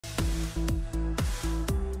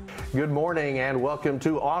Good morning and welcome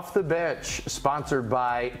to Off the Bench, sponsored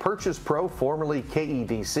by Purchase Pro, formerly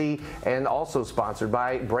KEDC, and also sponsored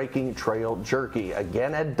by Breaking Trail Jerky,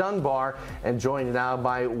 again at Dunbar, and joined now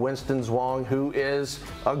by Winston Zhuang, who is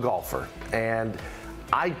a golfer. And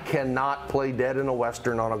I cannot play dead in a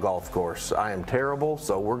Western on a golf course. I am terrible,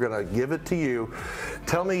 so we're going to give it to you.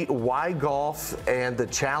 Tell me why golf and the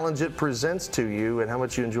challenge it presents to you and how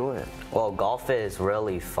much you enjoy it. Well, golf is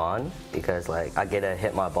really fun because I get to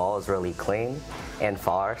hit my balls really clean and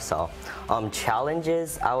far. So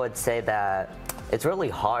challenges, I would say that it's really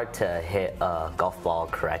hard to hit a golf ball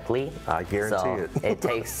correctly. I guarantee it. It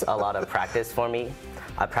takes a lot of practice for me.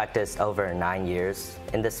 I practiced over 9 years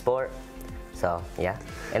in this sport. So yeah,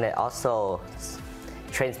 and it also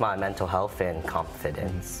trains my mental health and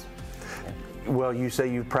confidence. Well, you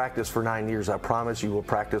say you've practiced for 9 years. I promise you will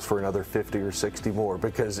practice for another 50 or 60 more,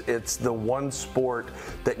 because it's the one sport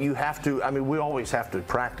that you have to, I mean, we always have to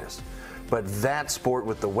practice, but that sport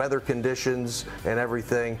with the weather conditions and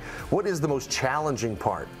everything, what is the most challenging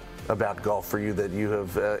part about golf for you that you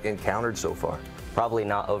have encountered so far? Probably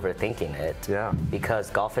not overthinking it. Yeah.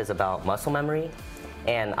 Because golf is about muscle memory,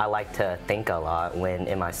 and I like to think a lot when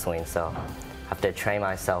in my swing, so I have to train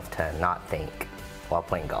myself to not think while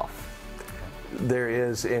playing golf. There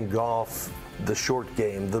is in golf the short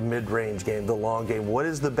game, the mid-range game, the long game. What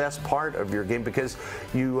is the best part of your game? Because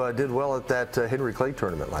you did well at that Henry Clay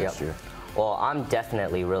tournament last year. Well, I'm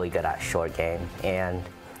definitely really good at short game, and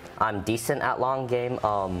I'm decent at long game.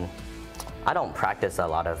 I don't practice a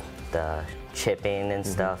lot of the chipping and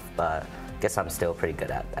stuff, but I guess I'm still pretty good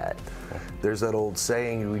at that. There's that old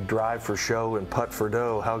saying, we drive for show and putt for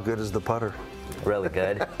dough. How good is the putter? Really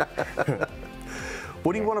good.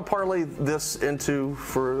 What do you want to parlay this into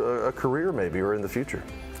for a career maybe, or in the future?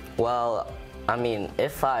 Well, I mean,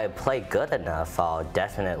 if I play good enough, I'll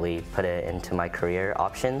definitely put it into my career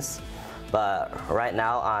options. But right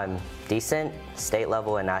now I'm decent, state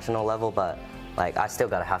level and national level, but I still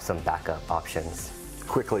got to have some backup options.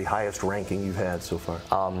 Quickly, highest ranking you've had so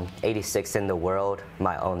far? 86 in the world,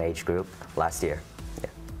 my own age group, last year. Yeah.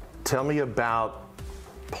 Tell me about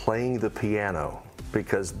playing the piano,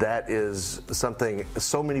 because that is something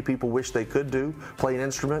so many people wish they could do, play an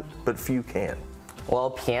instrument, but few can. Well,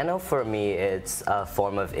 piano for me, it's a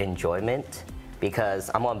form of enjoyment,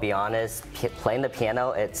 because I'm gonna be honest, playing the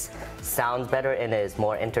piano, it sounds better and is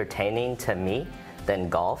more entertaining to me than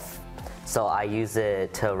golf. So I use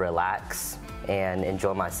it to relax and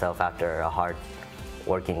enjoy myself after a hard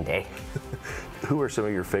working day. Who are some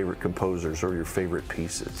of your favorite composers or your favorite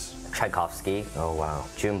pieces? Tchaikovsky. Oh, wow.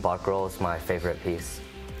 June Barkrol is my favorite piece.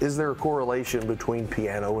 Is there a correlation between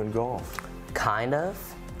piano and golf? Kind of.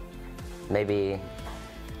 Maybe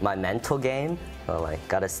my mental game. So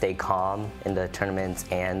gotta stay calm in the tournaments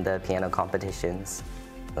and the piano competitions.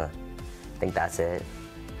 I think that's it.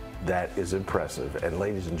 That is impressive. And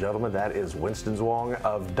ladies and gentlemen, that is Winston Zhuang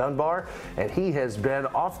of Dunbar, and he has been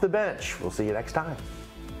Off the Bench. We'll see you next time.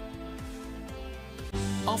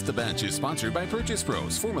 Off the Bench is sponsored by Purchase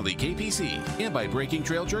Pros, formerly KPC, and by Breaking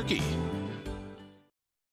Trail Jerky.